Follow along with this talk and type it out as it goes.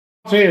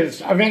It is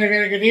a very,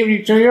 very good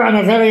evening to you and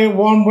a very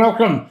warm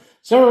welcome.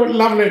 So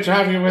lovely to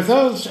have you with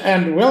us,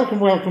 and welcome,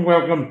 welcome,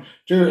 welcome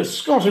to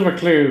Scottie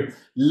McClue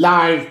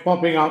live,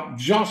 popping up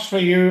just for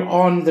you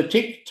on the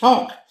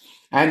TikTok.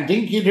 And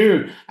Dinky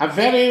Doo, a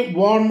very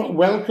warm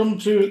welcome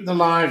to the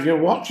live. You're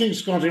watching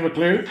Scottie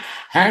McClue,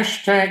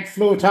 hashtag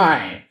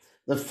FloatI,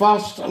 the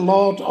first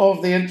lord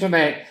of the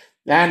internet.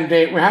 And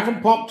we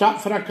haven't popped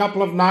up for a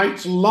couple of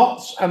nights,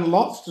 lots and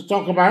lots to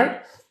talk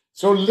about.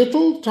 So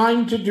little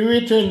time to do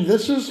it in.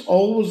 This is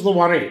always the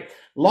worry.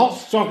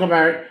 Lots to talk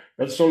about,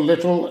 but so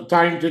little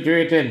time to do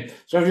it in.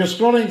 So if you're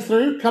scrolling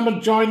through, come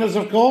and join us,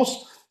 of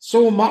course.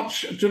 So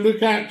much to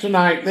look at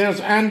tonight. There's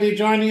Andy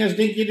joining us.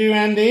 Dinky do,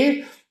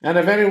 Andy. And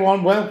a very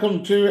warm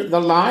welcome to the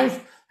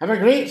live. Have a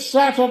great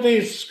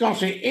Saturday,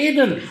 Scotty.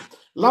 Aidan,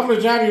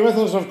 lovely to have you with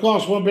us, of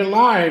course. We'll be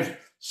live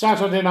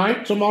Saturday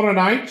night, tomorrow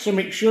night. So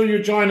make sure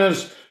you join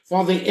us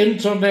for the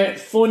internet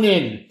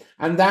phone-in.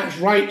 And that's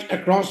right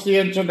across the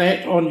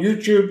internet on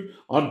YouTube,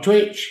 on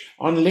Twitch,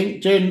 on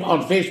LinkedIn,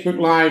 on Facebook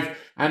Live,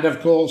 and of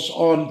course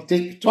on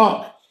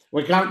TikTok.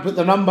 We can't put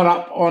the number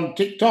up on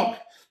TikTok,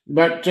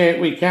 but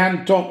we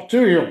can talk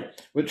to you,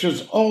 which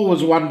is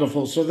always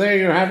wonderful. So there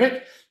you have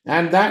it.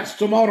 And that's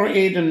tomorrow,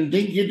 Aidan.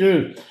 Dinky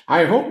do.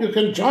 I hope you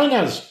can join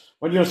us.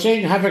 When you're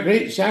saying have a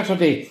great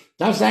Saturday,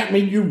 does that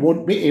mean you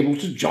won't be able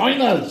to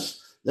join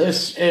us?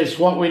 This is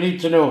what we need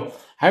to know.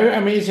 How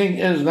amazing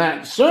is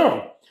that?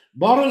 So,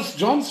 Boris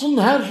Johnson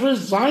has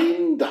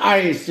resigned,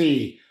 I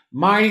see.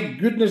 My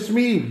goodness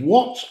me,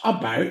 what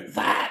about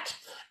that?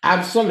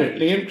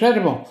 Absolutely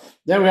incredible.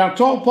 There we are.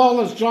 Tall Paul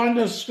has joined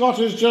us. Scott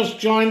has just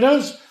joined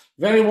us.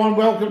 Very warm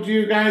welcome to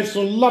you guys.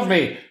 So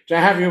lovely to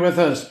have you with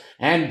us.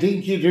 And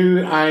Dinky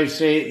do, I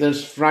say,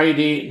 this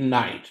Friday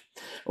night.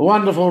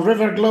 Wonderful.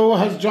 River Glow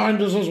has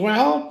joined us as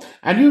well.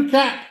 A new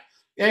cap.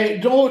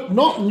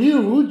 Not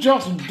new,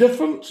 just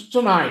different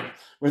tonight.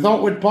 We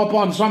thought we'd pop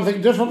on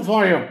something different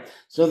for you.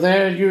 So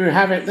there you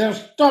have it.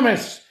 There's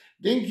Thomas.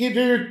 Dinky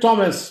do,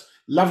 Thomas.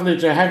 Lovely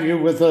to have you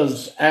with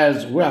us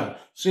as well.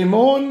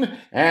 Simone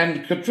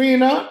and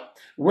Katrina,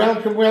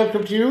 welcome,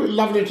 welcome to you.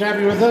 Lovely to have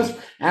you with us.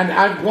 And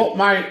I've got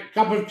my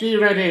cup of tea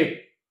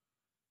ready.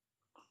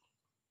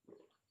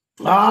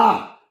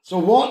 So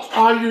what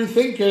are you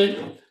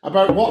thinking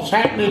about what's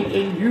happening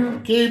in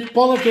UK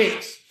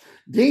politics?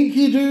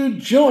 Dinky do,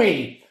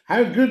 Joey.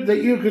 How good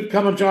that you could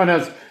come and join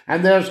us.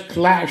 And there's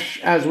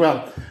Clash as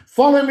well.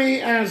 Follow me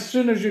as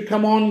soon as you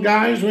come on,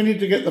 guys. We need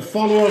to get the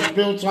followers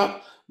built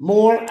up.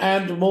 More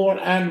and more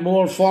and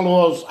more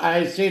followers,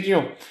 I say to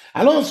you.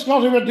 Hello,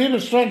 Scotty, with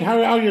dearest friend.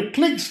 How are you?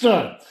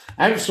 Clickster.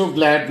 I'm so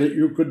glad that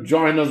you could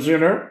join us, you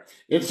know.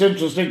 It's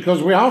interesting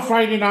because we are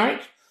Friday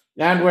night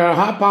and we're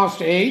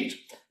 8:30.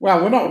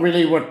 Well, we're not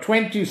really. We're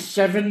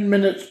 27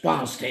 minutes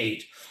past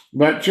 8.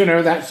 But, you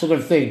know, that sort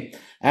of thing.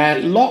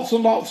 Lots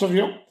and lots of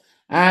you.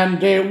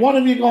 And what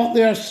have you got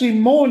there?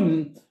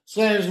 Simone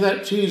says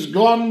that he's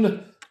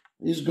gone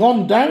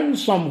down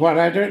somewhere.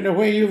 I don't know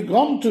where you've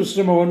gone to,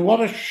 Simone.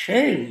 What a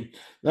shame.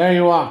 There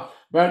you are.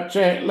 But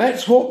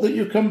let's hope that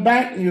you come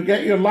back and you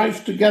get your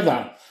life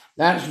together.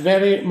 That's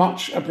very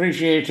much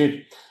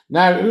appreciated.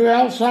 Now, who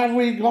else have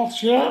we got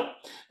here?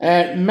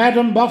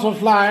 Madam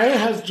Butterfly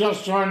has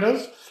just joined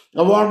us.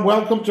 A warm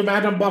welcome to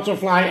Madam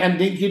Butterfly and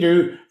Dinky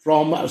Doo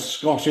from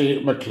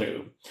Scottie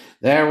McClue.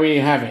 There we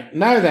have it.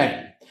 Now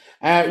then.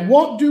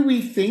 What do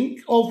we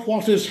think of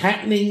what is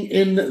happening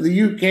in the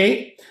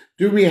UK?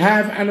 Do we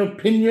have an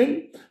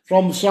opinion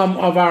from some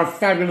of our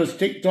fabulous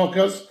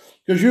TikTokers?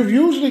 Because you've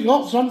usually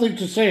got something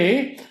to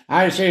say,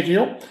 I say to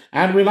you,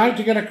 and we like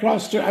to get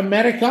across to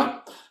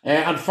America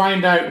and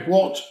find out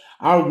what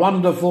our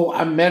wonderful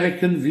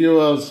American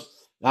viewers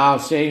are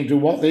saying to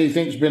what they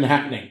think's been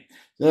happening.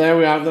 So there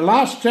we are. The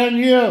last 10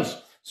 years.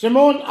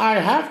 Simone, I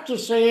have to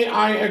say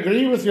I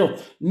agree with you.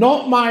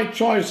 Not my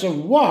choice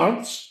of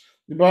words,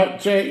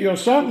 but you're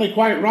certainly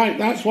quite right.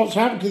 That's what's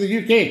happened to the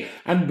UK.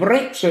 And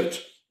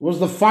Brexit was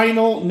the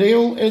final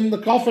nail in the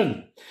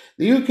coffin.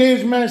 The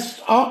UK's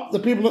messed up. The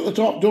people at the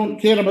top don't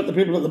care about the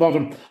people at the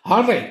bottom.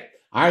 Hardly.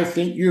 I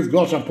think you've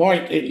got a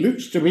point. It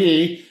looks to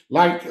me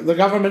like the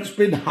government's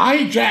been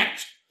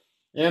hijacked,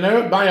 you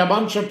know, by a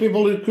bunch of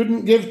people who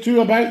couldn't give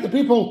two about the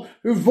people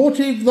who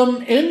voted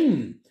them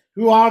in,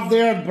 who are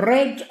their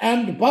bread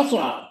and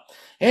butter.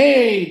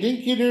 Hey,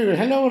 Dinky Doo.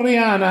 Hello,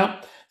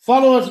 Rihanna.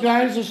 Follow us,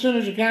 guys, as soon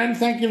as you can.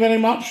 Thank you very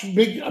much,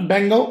 Big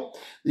Bengal.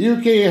 The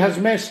UK has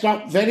messed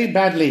up very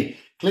badly.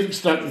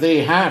 Clickster, they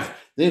have.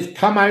 They've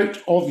come out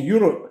of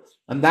Europe,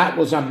 and that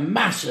was a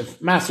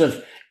massive,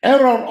 massive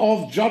error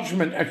of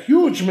judgment, a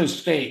huge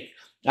mistake,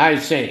 I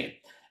say.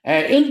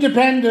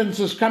 Independence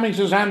is coming,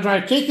 says Andrew.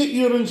 I take it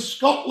you're in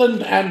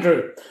Scotland,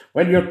 Andrew,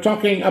 when you're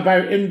talking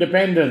about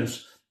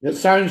independence. It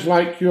sounds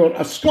like you're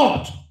a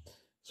Scot.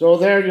 So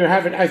there you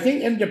have it. I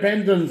think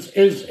independence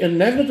is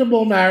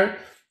inevitable now.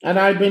 And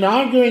I've been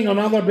arguing on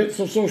other bits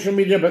of social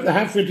media about the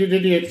half-witted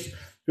idiots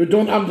who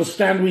don't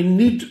understand we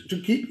need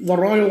to keep the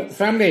royal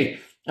family.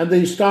 And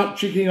they start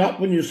cheeking up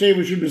when you say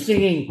we should be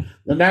singing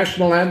the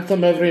national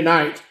anthem every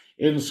night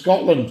in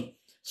Scotland.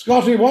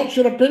 Scotty, what's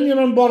your opinion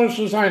on Boris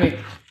resigning?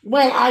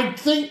 Well, I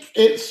think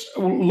it's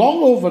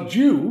long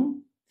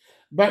overdue,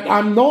 but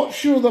I'm not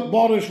sure that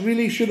Boris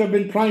really should have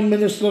been Prime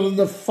Minister in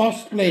the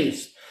first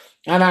place.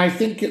 And I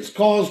think it's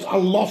caused a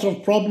lot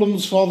of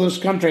problems for this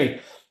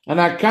country.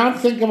 And I can't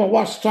think of a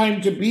worse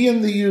time to be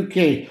in the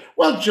UK.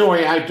 Well,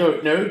 Joey, I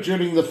don't know,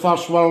 during the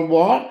First World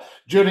War,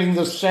 during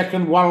the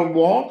Second World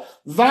War,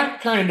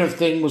 that kind of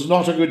thing was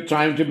not a good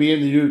time to be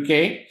in the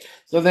UK.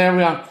 So there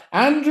we are.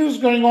 Andrew's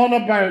going on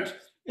about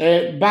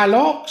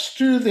Ballocs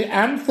to the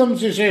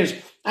anthems, he says.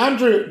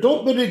 Andrew,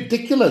 don't be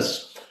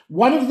ridiculous.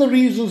 One of the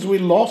reasons we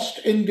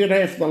lost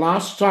Indiref the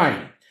last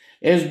time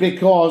is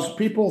because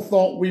people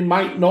thought we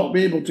might not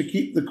be able to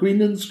keep the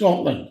Queen in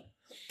Scotland.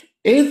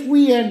 If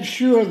we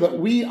ensure that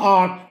we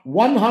are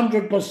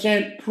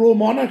 100%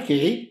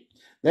 pro-monarchy,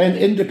 then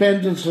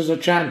independence has a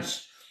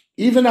chance.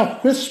 Even a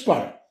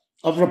whisper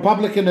of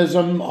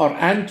republicanism or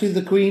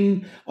anti-the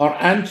Queen or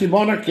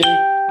anti-monarchy,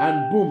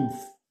 and boom,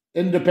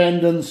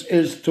 independence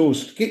is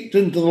toast, kicked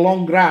into the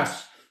long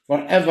grass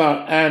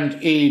forever and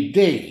a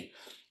day.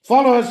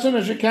 Follow as soon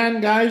as you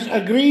can, guys.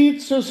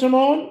 Agreed, says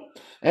Simone?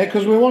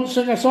 Because we won't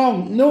sing a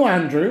song. No,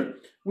 Andrew,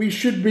 we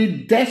should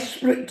be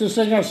desperate to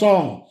sing a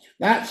song.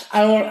 That's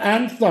our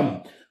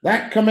anthem.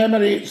 That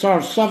commemorates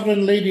our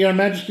Sovereign Lady, Her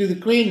Majesty the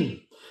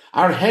Queen,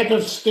 our head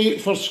of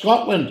state for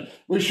Scotland.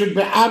 We should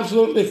be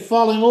absolutely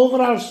falling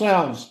over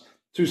ourselves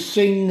to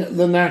sing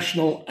the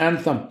national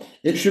anthem.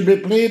 It should be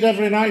played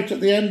every night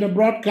at the end of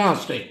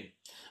broadcasting.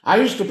 I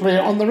used to play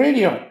it on the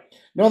radio.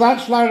 No,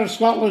 that's Flower of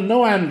Scotland.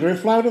 No, Andrew,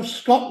 Flower of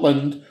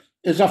Scotland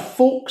is a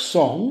folk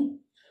song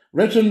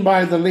written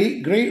by the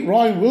late, great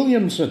Roy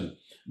Williamson,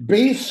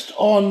 based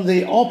on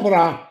the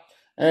opera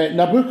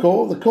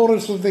Nabucco, the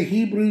chorus of the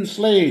Hebrew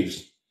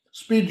slaves.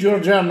 Speed your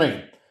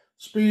journey.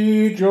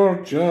 Speed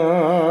your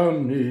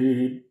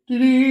journey. Dee,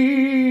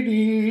 dee,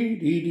 dee,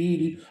 dee,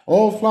 dee.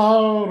 Oh,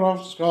 Flower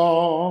of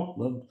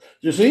Scotland.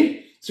 Do you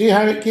see? See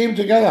how it came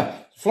together?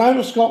 Flower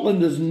of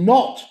Scotland is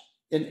not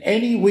in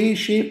any way,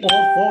 shape, or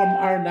form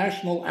our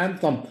national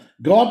anthem.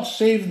 God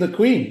Save the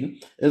Queen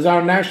is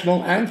our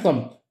national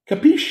anthem.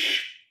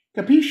 Capiche?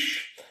 Capiche?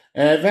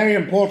 Very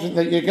important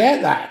that you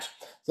get that.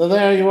 So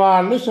there you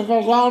are.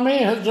 Lucifer's Army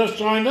has just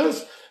joined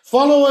us.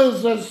 Follow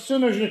us as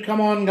soon as you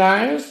come on,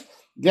 guys.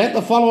 Get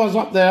the followers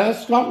up there.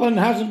 Scotland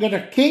hasn't got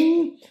a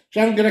king. She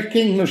hasn't got a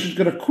king. No, she's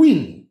got a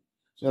queen.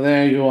 So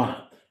there you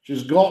are.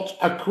 She's got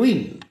a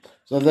queen.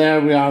 So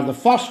there we are. The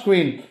first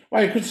queen.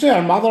 Well, you could say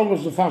her mother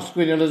was the first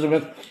Queen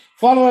Elizabeth.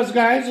 Follow us,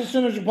 guys, as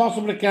soon as you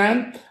possibly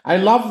can. I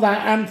love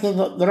that anthem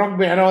that the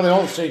rugby, I know they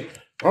all sing,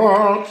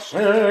 God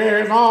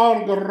save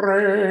our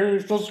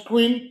gracious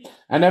Queen.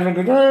 And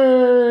everyone goes,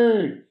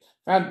 hey!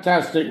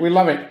 Fantastic, we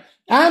love it.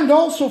 And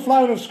also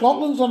Flower of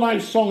Scotland's a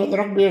nice song at the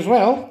rugby as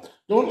well.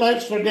 Don't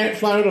let's forget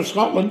Flower of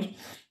Scotland.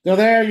 So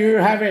there you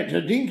have it.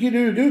 Dinky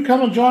Doo, do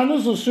come and join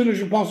us as soon as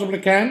you possibly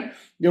can.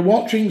 You're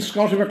watching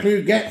Scottie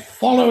McClue. Get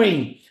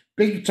following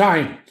big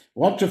time.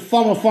 Want to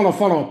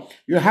follow.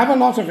 You have a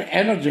lot of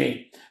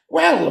energy.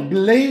 Well,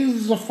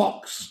 Blaze the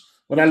Fox,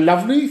 what a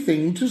lovely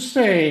thing to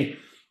say.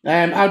 I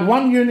had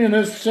one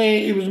unionist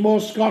say he was more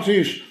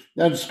Scottish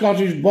than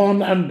Scottish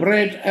born and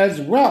bred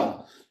as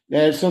well.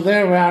 So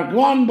there we are.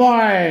 Go on,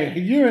 boy.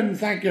 Ewan,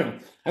 thank you.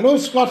 Hello,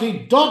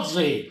 Scotty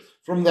Dodsey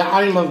from the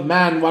Isle of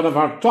Man, one of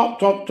our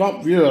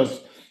top viewers.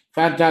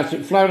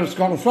 Fantastic. Flower of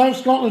Scotland. Flower of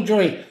Scotland,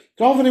 Joey.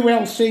 It's all very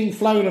well saying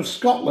Flower of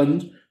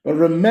Scotland, but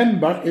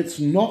remember,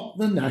 it's not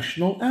the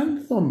national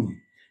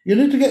anthem. You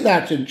need to get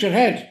that into your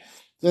head.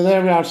 So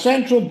there we are.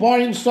 Central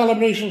Boyne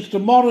celebrations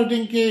tomorrow,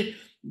 Dinky.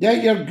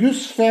 Get your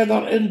goose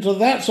feather into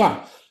that, sir.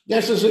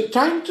 Yes, is it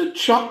time to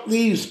chuck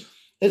these?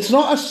 It's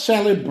not a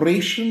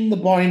celebration, the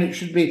Boyne. It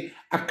should be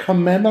a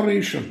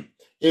commemoration,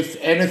 if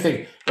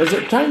anything. Is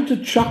it time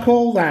to chuck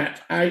all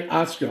that, I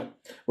ask you?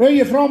 Where are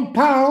you from,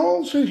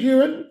 pal, says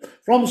Ewan?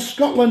 From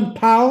Scotland,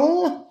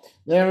 pal.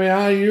 There we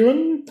are,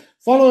 Ewan.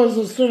 Follow us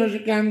as soon as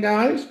you can,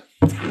 guys.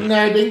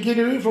 Now, Dinky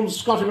Doo from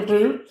Scottie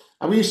McClue.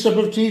 A wee sip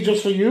of tea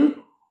just for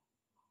you.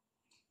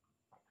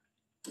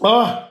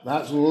 Oh,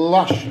 that's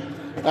lush.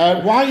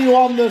 Why are you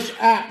on this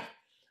app?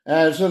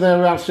 So there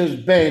we are, says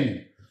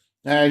Ben.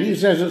 He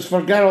says it's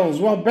for girls.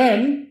 Well,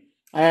 Ben,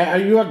 are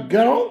you a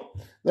girl?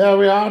 There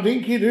we are,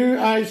 Dinky Doo.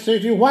 I say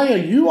to you, why are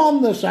you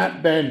on this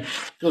app, Ben?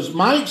 Because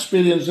my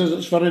experience is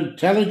it's for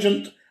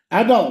intelligent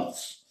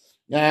adults.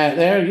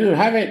 There you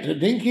have it,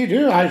 Dinky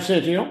Doo, I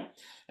say to you.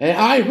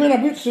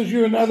 Whereabouts is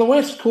you on the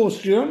West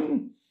Coast,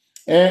 you?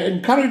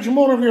 Encourage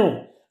more of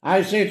you,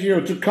 I say to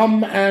you, to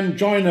come and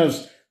join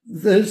us.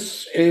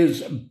 This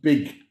is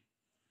big.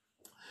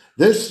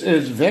 This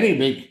is very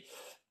big.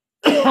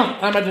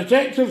 I'm a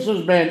detective,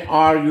 says Ben.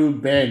 Are you,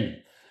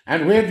 Ben?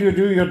 And where do you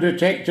do your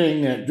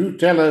detecting? Do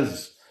tell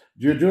us.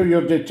 Do you do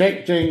your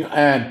detecting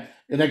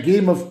in a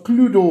game of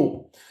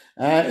Cluedo?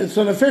 It's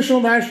an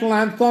official national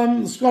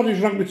anthem. The Scottish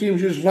rugby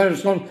teams use Flower of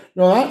Scotland.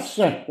 No, that's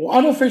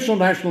unofficial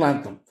national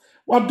anthem.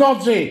 Well,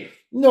 Dodsey,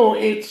 no,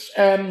 it's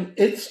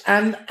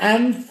an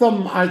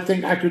anthem. I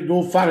think I could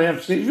go far enough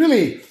to say.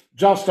 Really,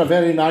 just a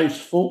very nice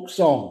folk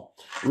song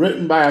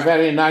written by a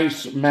very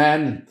nice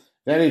man,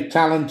 very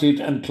talented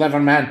and clever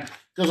man.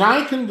 because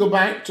I can go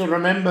back to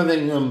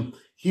remembering them,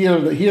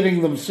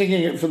 hearing them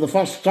singing it for the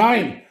first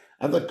time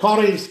at the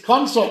Corries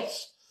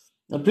concerts.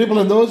 And people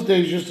in those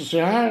days used to say,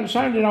 it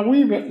sounded a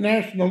wee bit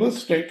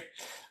nationalistic,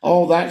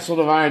 all that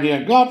sort of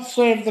idea. God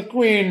save the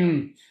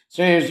Queen,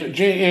 says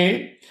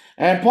J.A.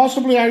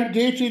 Possibly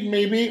outdated,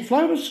 maybe.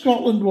 Flower of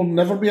Scotland will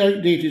never be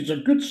outdated. It's a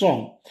good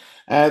song.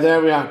 There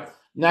we are.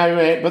 Now,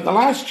 but the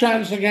last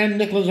chance again,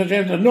 Nicola's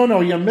agenda. No,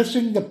 you're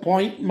missing the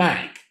point,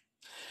 Mac.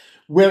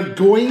 We're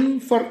going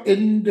for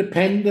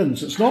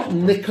independence. It's not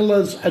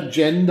Nicola's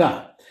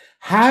agenda.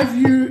 Have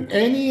you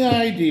any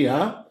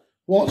idea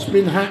what's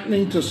been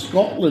happening to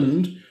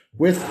Scotland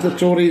with the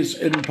Tories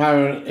in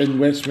power in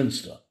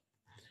Westminster?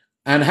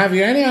 And have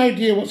you any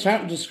idea what's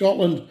happened to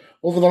Scotland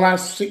over the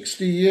last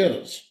 60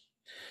 years?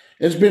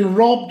 It's been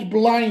robbed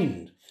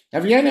blind.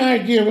 Have you any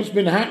idea what's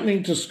been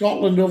happening to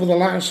Scotland over the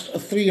last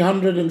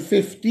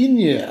 315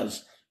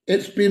 years?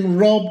 It's been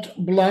robbed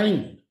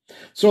blind.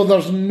 So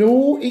there's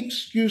no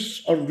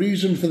excuse or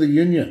reason for the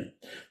union.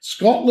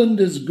 Scotland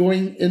is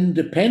going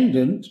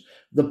independent.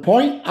 The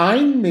point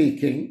I'm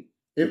making,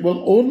 it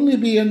will only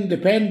be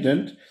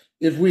independent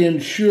if we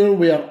ensure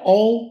we are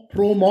all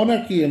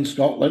pro-monarchy in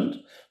Scotland,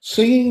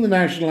 singing the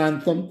national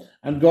anthem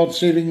and God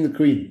Saving the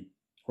Queen,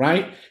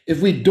 right?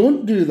 If we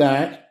don't do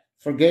that,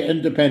 forget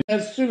independence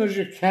as soon as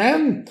you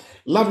can.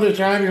 Lovely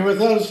to have you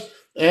with us.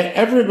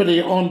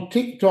 Everybody on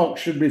TikTok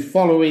should be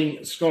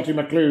following Scottie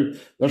McClue.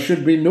 There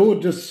should be no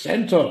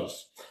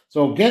dissenters.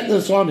 So get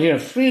this on here.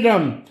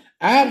 Freedom.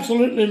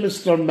 Absolutely,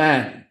 Mr.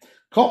 Man.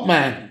 Cop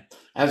Man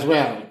as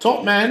well.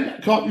 Top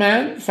man, Cop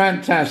Man.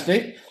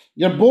 Fantastic.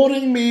 You're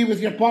boring me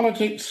with your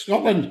politics,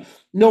 Scotland.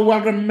 No,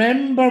 well,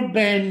 remember,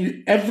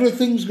 Ben,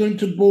 everything's going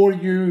to bore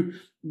you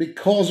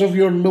because of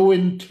your low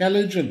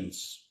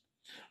intelligence.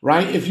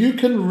 Right? If you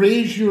can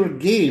raise your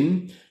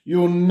game,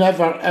 you'll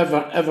never,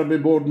 ever, ever be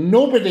bored.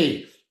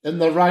 Nobody in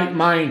the right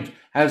mind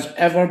has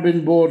ever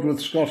been bored with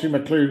Scottie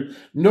McClue.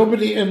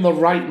 Nobody in the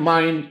right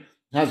mind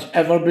has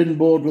ever been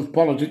bored with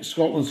Politics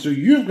Scotland. So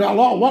you've got a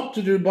lot of work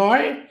to do,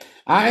 boy.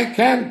 I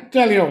can't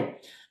tell you.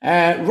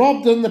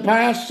 Robbed in the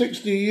past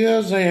 60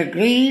 years, I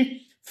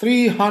agree.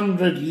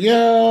 300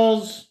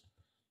 years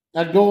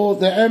ago,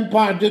 the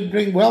Empire did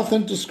bring wealth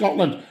into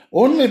Scotland,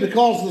 only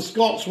because the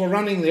Scots were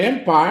running the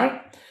Empire.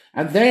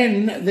 And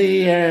then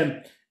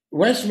the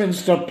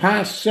Westminster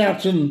passed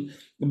certain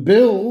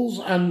bills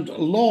and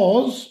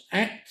laws,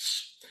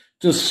 acts,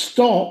 to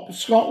stop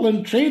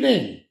Scotland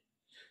trading.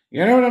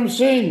 You know what I'm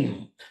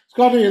saying?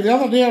 Scotty, the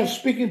other day I was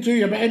speaking to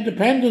you about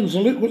independence,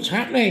 and look what's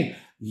happening.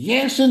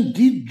 Yes,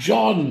 indeed,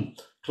 John,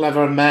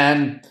 clever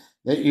man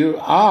that you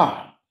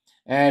are.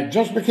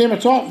 Just became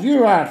a top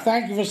viewer.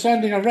 Thank you for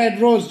sending a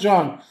red rose,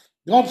 John.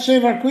 God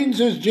save our Queen,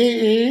 says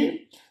J.A.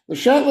 The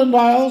Shetland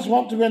Isles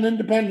want to be an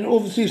independent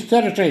overseas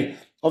territory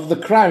of the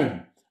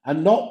Crown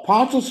and not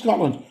part of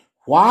Scotland.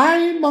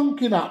 Why,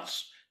 monkey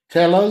nuts?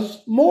 Tell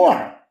us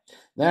more.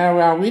 There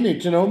we are. We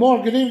need to know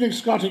more. Good evening,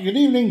 Scotty. Good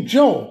evening,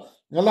 Joe.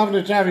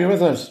 Lovely to have you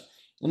with us.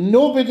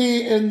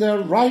 Nobody in their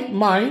right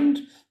mind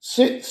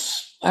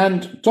sits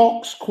and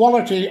talks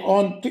quality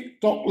on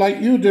TikTok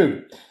like you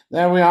do.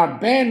 There we are.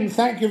 Ben,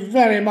 thank you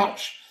very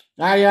much.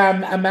 I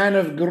am a man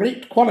of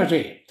great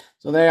quality.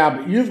 So there you are.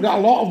 But you've got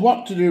a lot of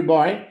work to do,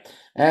 boy.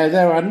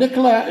 There are.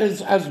 Nicola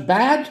is as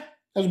bad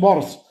as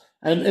worse.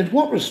 And in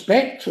what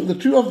respect? The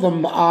two of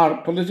them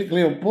are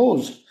politically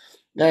opposed.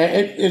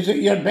 Is it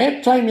your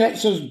bedtime yet,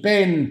 says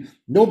Ben?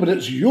 No, but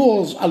it's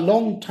yours a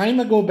long time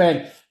ago,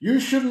 Ben. You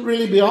shouldn't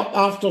really be up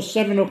after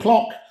 7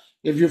 o'clock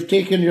if you've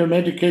taken your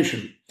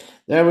medication.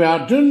 There we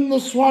are, doing the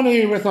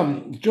Swanee with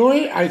them.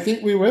 Joey, I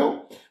think we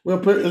will.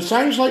 It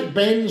sounds like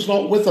Ben's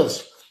not with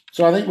us,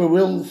 so I think we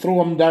will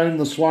throw him down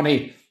the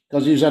Swanee,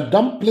 because he's a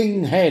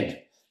dumpling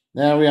head.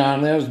 There we are,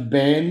 and there's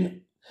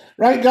Ben.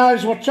 Right,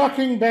 guys, we're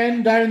chucking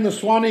Ben down the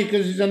Swanee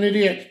because he's an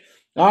idiot.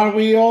 Are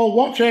we all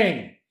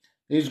watching?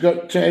 He's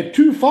got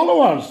 2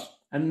 followers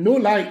and no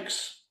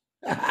likes.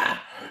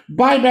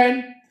 Bye,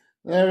 Ben.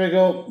 There we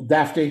go,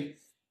 Dafty.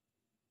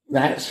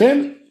 That's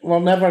him.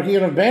 We'll never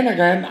hear of Ben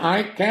again,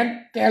 I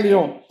can't tell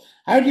you.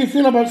 How do you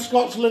feel about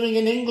Scots living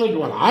in England?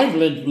 Well, I've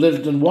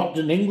lived and worked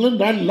in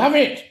England. I love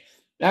it.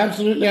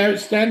 Absolutely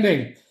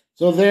outstanding.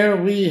 So there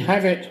we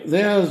have it.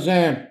 There's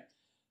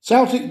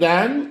Celtic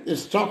Dan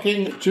is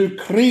talking to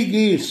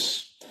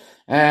Craigies.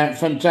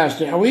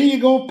 Fantastic. Away you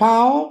go,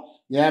 pal.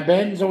 Yeah,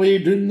 Ben's away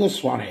doing the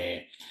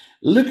Swanee.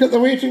 Look at the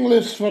waiting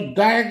list for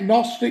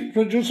diagnostic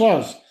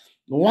producers.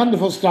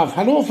 Wonderful stuff.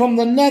 Hello from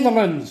the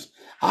Netherlands.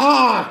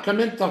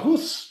 Come into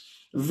Hus.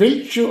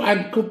 Viltje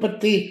and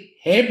Kupati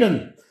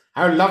Hebben.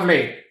 How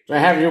lovely to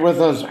have you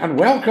with us, and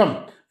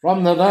welcome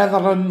from the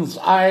Netherlands,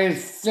 I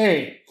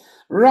say.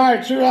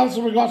 Right, who else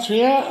have we got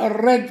here?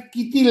 Red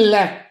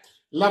Kitilla.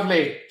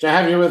 Lovely to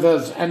have you with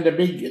us, and a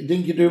big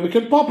dinky-doo. We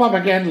can pop up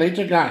again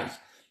later, guys.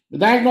 The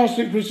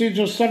diagnostic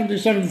procedure,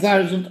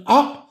 77,000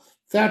 up,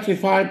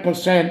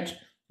 35%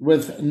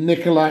 with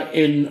Nicola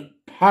in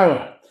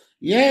power.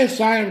 Yes,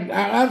 I'm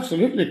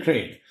absolutely,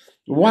 Craig.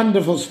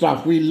 Wonderful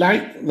stuff. We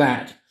like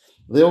that.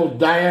 The old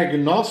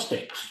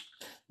diagnostics.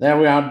 There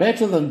we are,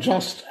 better than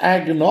just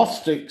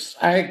agnostics,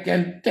 I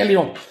can tell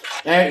you.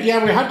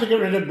 Yeah, we had to get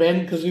rid of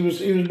Ben because he was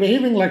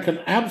behaving like an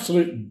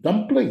absolute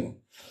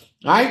dumpling.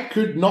 I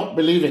could not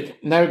believe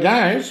it. Now,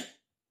 guys,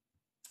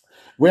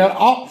 we're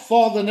up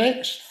for the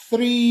next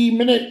 3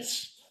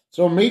 minutes,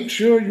 so make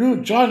sure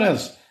you join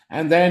us,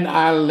 and then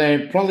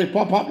I'll probably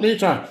pop up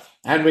later,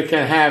 and we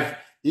can have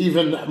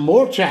even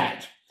more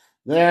chat.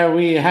 There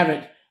we have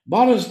it.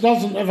 Boris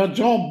doesn't have a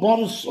job.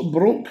 Boris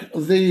broke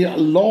the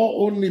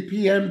law-only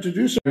PM to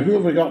do so. Who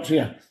have we got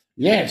here?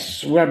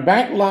 Yes, we're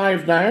back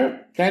live now.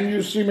 Can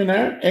you see me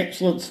now?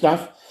 Excellent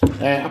stuff.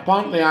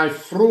 Apparently I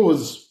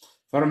froze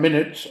for a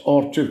minute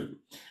or two.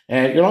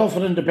 You're all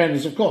for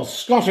independence, of course.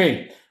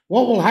 Scotty,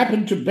 what will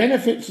happen to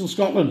benefits in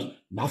Scotland?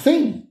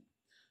 Nothing.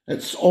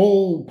 It's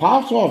all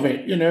part of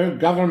it, you know,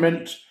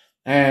 government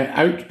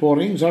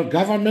outpourings are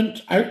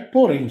government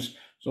outpourings.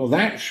 So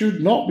that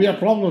should not be a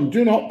problem.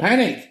 Do not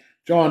panic,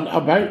 John,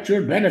 about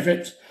your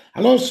benefits.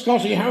 Hello,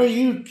 Scotty. How are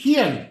you?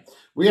 Kian.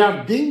 We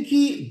are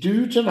dinky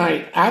do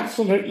tonight.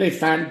 Absolutely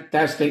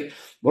fantastic.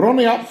 We're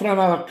only up for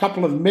another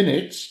couple of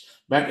minutes,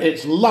 but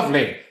it's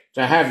lovely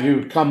to have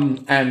you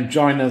come and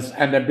join us,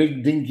 and a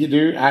big dinky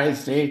do, I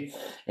say.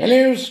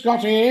 Hello,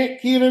 Scotty.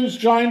 Kieran's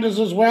joined us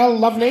as well.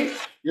 Lovely.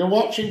 You're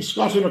watching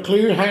Scotty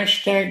McClue,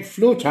 hashtag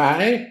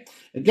FloTie.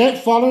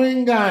 Get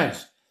following,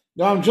 guys.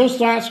 Now, I'm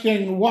just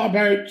asking, what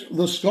about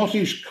the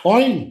Scottish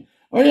coin?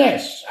 Oh,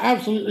 yes,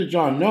 absolutely,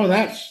 John. No,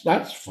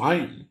 that's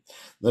fine.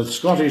 The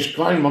Scottish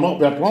coin will not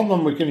be a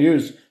problem. We can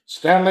use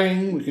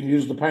sterling. We can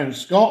use the pound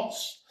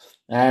Scots.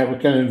 We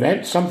can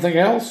invent something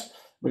else.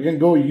 We can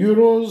go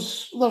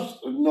euros. There's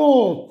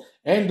no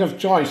end of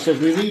choice. If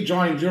we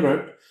rejoined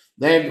Europe,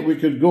 then we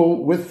could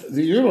go with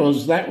the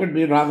euros. That would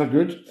be rather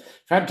good.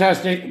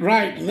 Fantastic.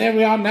 Right, there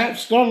we are,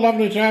 Napster.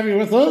 Lovely to have you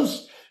with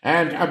us.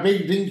 And a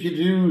big dinky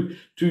do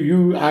to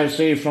you, I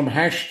say, from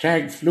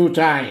hashtag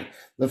FloTie,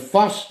 the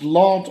first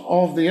lord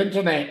of the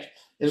internet.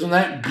 Isn't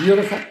that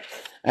beautiful?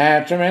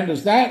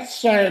 Tremendous.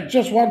 That's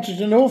just wanted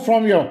to know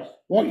from you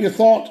what you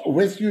thought.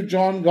 With you,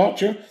 John,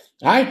 got you.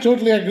 I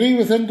totally agree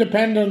with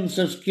independence,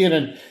 says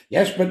Kieran.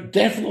 Yes, but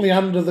definitely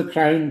under the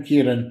crown,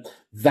 Kieran.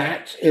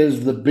 That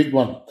is the big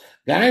one.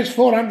 Guys,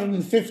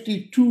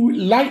 452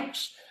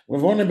 likes.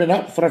 We've only been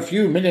up for a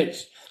few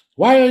minutes.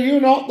 Why are you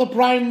not the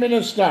Prime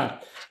Minister?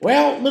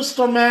 Well,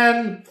 Mr.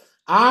 Man,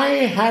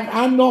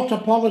 I'm not a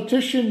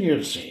politician,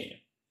 you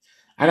see.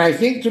 And I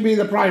think to be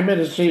the Prime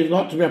Minister, you've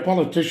got to be a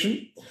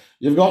politician,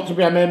 you've got to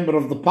be a member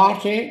of the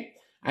party,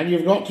 and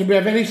you've got to be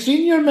a very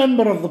senior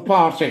member of the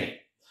party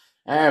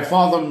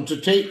for them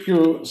to take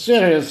you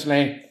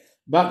seriously.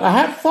 But I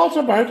have thought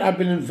about, I've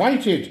been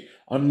invited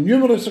on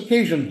numerous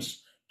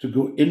occasions to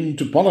go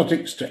into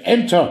politics, to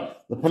enter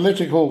the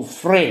political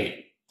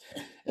fray.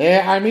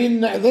 I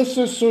mean, this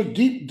is so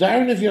deep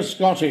down if you're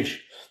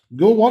Scottish.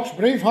 Go watch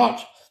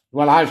Braveheart.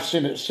 Well, I've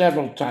seen it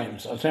several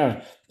times. I tell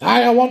you,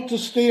 I want to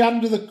stay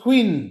under the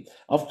Queen.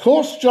 Of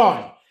course,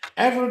 John,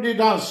 everybody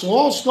does. So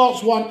all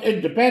Scots want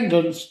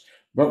independence,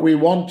 but we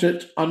want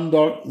it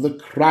under the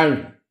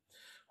crown.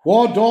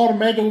 Whodor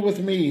meddle with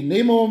me,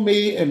 nemo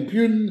me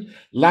impugn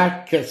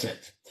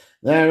lacessit.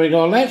 There we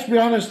go. Let's be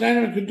honest,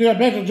 anyone could do a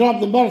better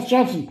job than Boris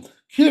Johnson.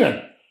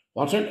 Kieran,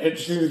 what an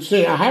interesting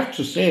say. I have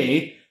to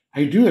say,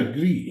 I do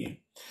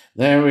agree.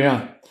 There we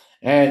are.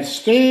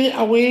 Stay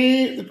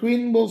away, the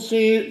Queen will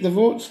say the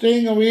vote.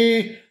 Staying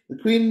away, the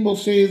Queen will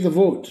say the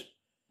vote.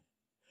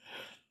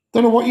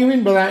 Don't know what you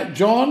mean by that,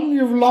 John.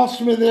 You've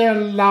lost me there,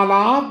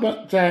 la-la,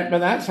 but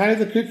that's how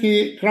the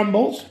cookie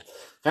crumbles.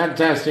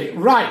 Fantastic.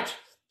 Right.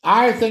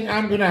 I think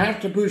I'm going to have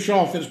to push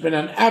off. It's been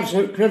an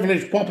absolute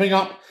privilege popping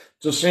up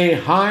to say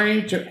hi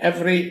to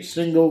every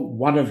single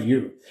one of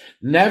you.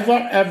 Never,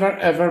 ever,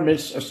 ever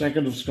miss a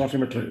second of Scotty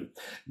McClue.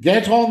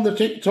 Get on the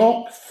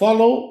TikTok,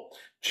 follow,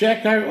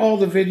 check out all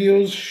the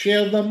videos,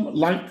 share them,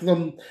 like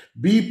them,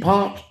 be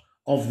part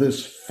of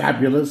this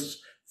fabulous,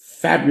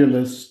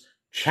 fabulous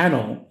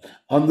channel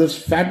on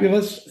this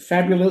fabulous,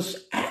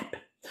 fabulous app.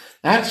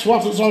 That's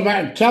what it's all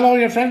about. Tell all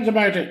your friends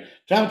about it.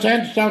 Tell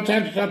 10, tell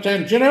 10, tell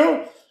 10. Do you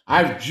know,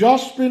 I've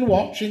just been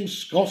watching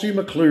Scotty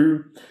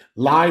McClue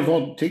live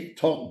on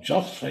TikTok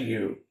just for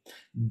you.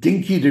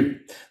 Dinky do.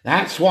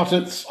 That's what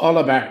it's all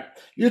about.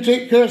 You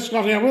take care,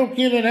 Scotty. I will,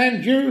 Kieran,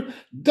 and you.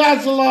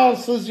 Dazzler,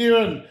 says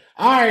Ewan.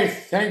 I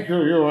thank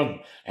you, Ewan,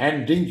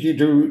 and dinky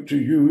do to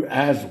you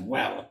as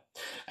well.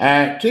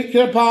 Take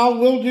care, pal.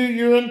 Will do,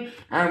 Ewan,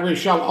 and we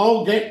shall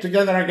all get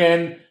together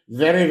again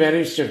very,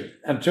 very soon.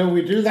 Until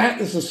we do that,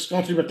 this is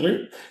Scotty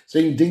McClue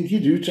saying dinky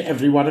do to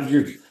every one of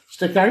you.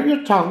 Stick out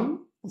your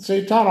tongue and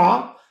say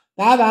ta-ra,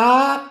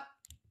 ta-da.